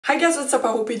Hi guys, what's up?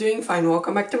 I hope you're doing fine.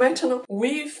 Welcome back to my channel.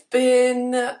 We've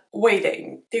been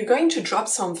waiting. They're going to drop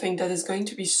something that is going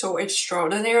to be so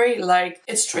extraordinary, like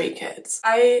it's Stray Kids.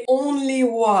 I only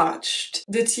watched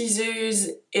the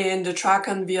teasers and the track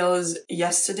unveils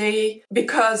yesterday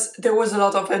because there was a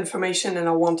lot of information and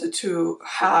I wanted to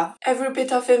have every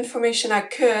bit of information I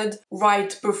could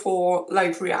right before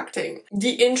like reacting.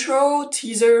 The intro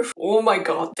teaser, oh my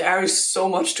god, there is so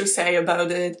much to say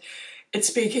about it. It's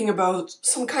speaking about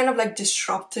some kind of like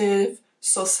disruptive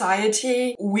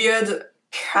society, weird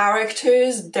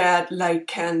characters that like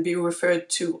can be referred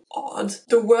to odd.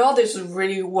 The world is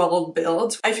really well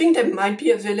built. I think there might be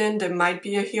a villain, there might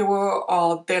be a hero,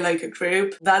 or they're like a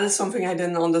group. That is something I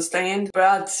didn't understand,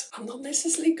 but I'm not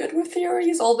necessarily good with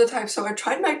theories all the time, so I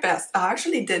tried my best. I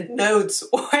actually did notes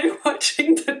while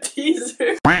watching the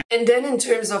teaser. And then in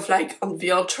terms of like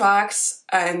unveil tracks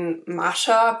and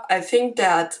mashup, I think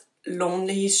that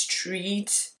Lonely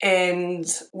Street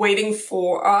and Waiting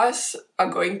for Us are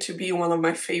going to be one of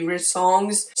my favorite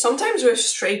songs. Sometimes with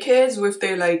Stray Kids, with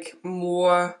their like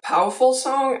more powerful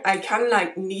song, I kind of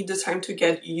like need the time to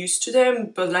get used to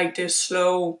them, but like their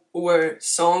slower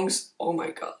songs, oh my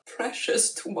god,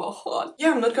 precious to my heart.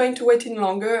 Yeah, I'm not going to wait any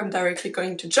longer. I'm directly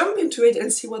going to jump into it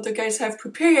and see what the guys have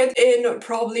prepared and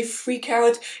probably freak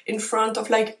out in front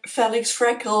of like Felix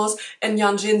freckles and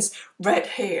Yeonjin's red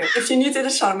hair. If you're new to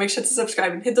the channel, make sure to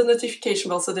subscribe and hit the notification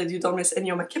bell so that you don't miss any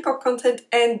of my K-pop content.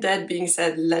 And that being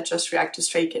said, let's just react to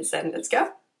Stray Kids then. Let's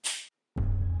go.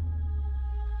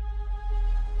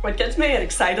 What gets me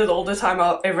excited all the time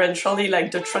are eventually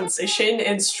like the transition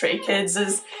in Stray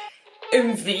Kids'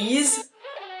 MVs.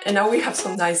 And now we have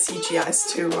some nice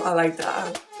CGIs too. I like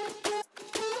that.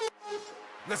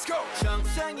 Let's go.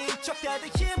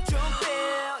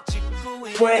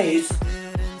 Wait.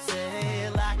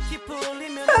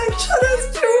 Action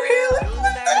is too real.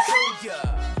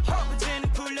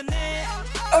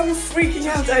 I'm freaking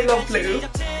out. I love blue.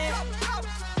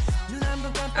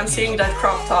 I'm seeing that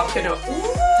crop top, you know.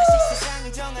 Ooh.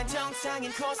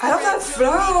 I love that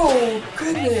flow.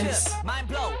 Goodness. I'm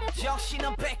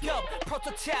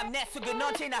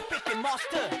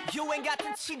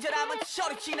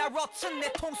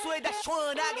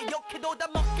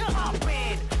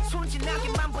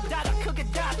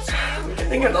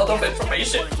getting a lot of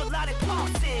information.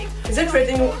 Is it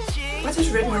written? What is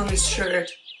written on his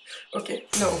shirt? Okay,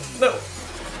 no.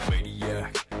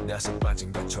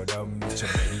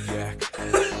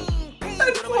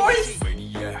 That voice!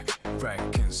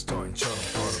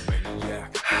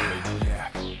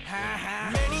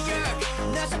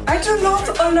 I do not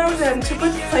allow them to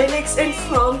put Felix in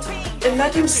front and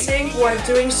let him sing while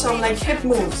doing some like hip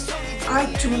moves. I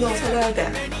do not allow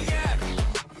that.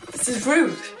 This is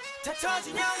rude.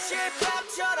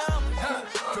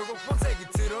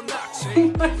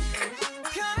 Oh my god.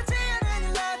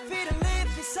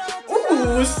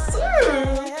 Ooh,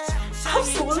 sir!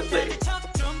 Absolutely!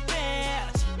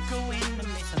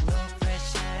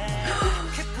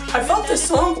 I thought the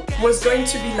song was going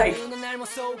to be like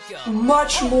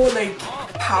much more like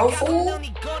powerful,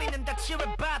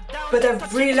 but I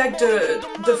really like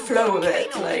the flow of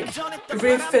it, like it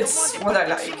really fits what I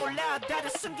like.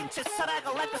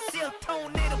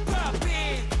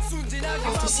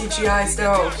 Of the CGIs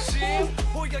though.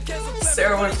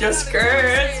 Sarah with your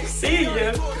skirt, see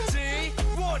ya.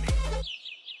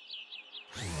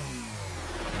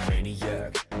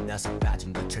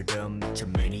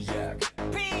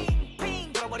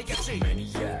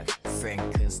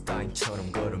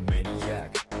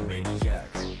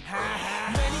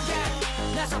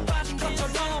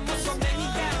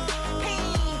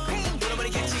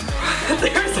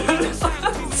 There's a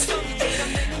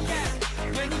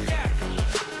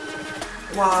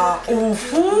wow. Ooh.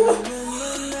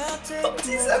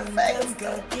 These effects.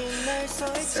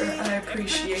 Sir, I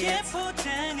appreciate it.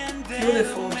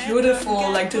 Beautiful,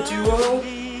 beautiful, like the duo.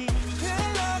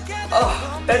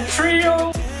 Oh, that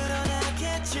trio.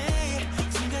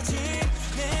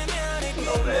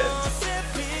 Love it.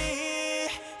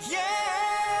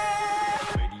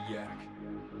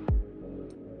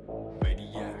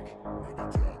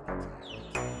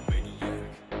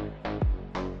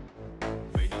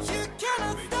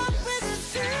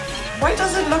 Why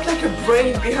does it look like a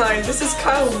brain behind? This is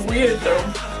kind of weird though.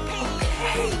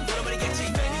 Okay.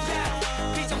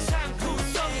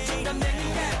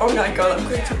 Oh my god, I'm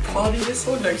going to party this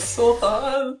one like so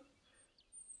hard.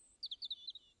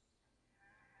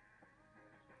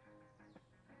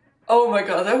 Oh my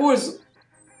god, that was...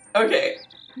 Okay.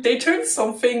 They turned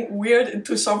something weird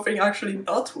into something actually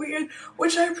not weird,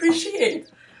 which I appreciate.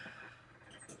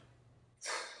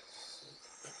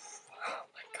 Oh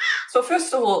my god. So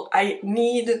first of all, I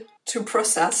need to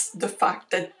process the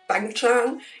fact that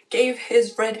Bang-chan gave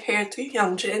his red hair to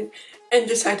Hyunjin and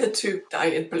decided to dye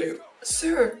it blue.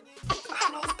 Sir,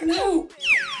 I love blue.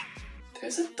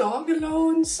 There's a dog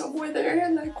alone somewhere there,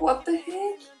 like what the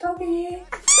heck, doggy?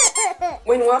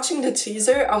 When watching the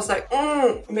teaser, I was like,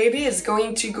 maybe it's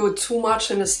going to go too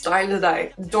much in a style that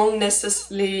I don't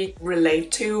necessarily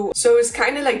relate to. So it's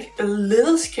kind of like a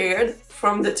little scared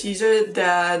from the teaser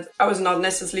that I was not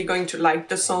necessarily going to like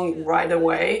the song right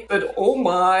away. But oh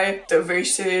my, the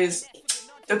verses,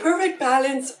 the perfect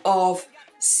balance of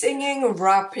singing,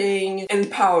 rapping,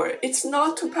 and power. It's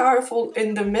not too powerful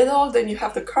in the middle, then you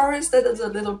have the chorus that is a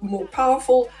little more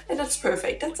powerful, and that's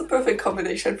perfect. That's a perfect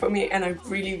combination for me, and I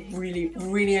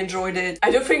really enjoyed it.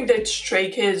 I do think that Stray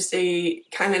Kids, they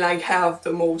kind of like have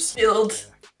the most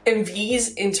built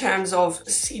MVs in terms of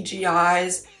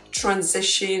CGIs,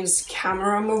 transitions,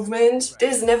 camera movement.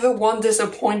 There's never one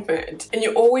disappointment, and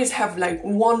you always have like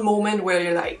one moment where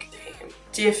you're like,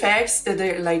 the effects that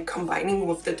they're like combining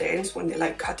with the dance when they're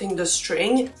like cutting the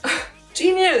string.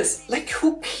 Genius! Like,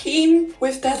 who came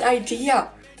with that idea?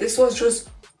 This was just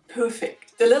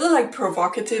perfect. The little like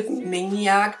provocative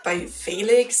Maniac by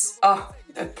Felix,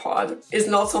 that part is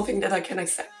not something that I can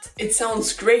accept. It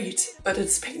sounds great, but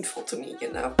it's painful to me,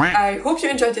 you know? I hope you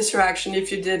enjoyed this reaction. If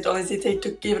you did, don't hesitate to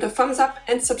give it a thumbs up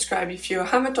and subscribe if you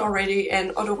haven't already.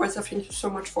 And otherwise, I thank you so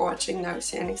much for watching. Now,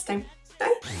 see you next time.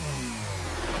 Bye!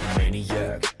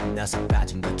 Maniac, 나서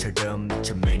빠진 것처럼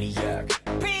미쳐 Maniac.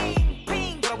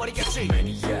 핑핑 돌아버리겠지.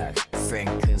 Maniac,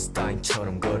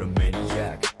 Frankenstein처럼 걸어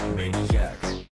Maniac.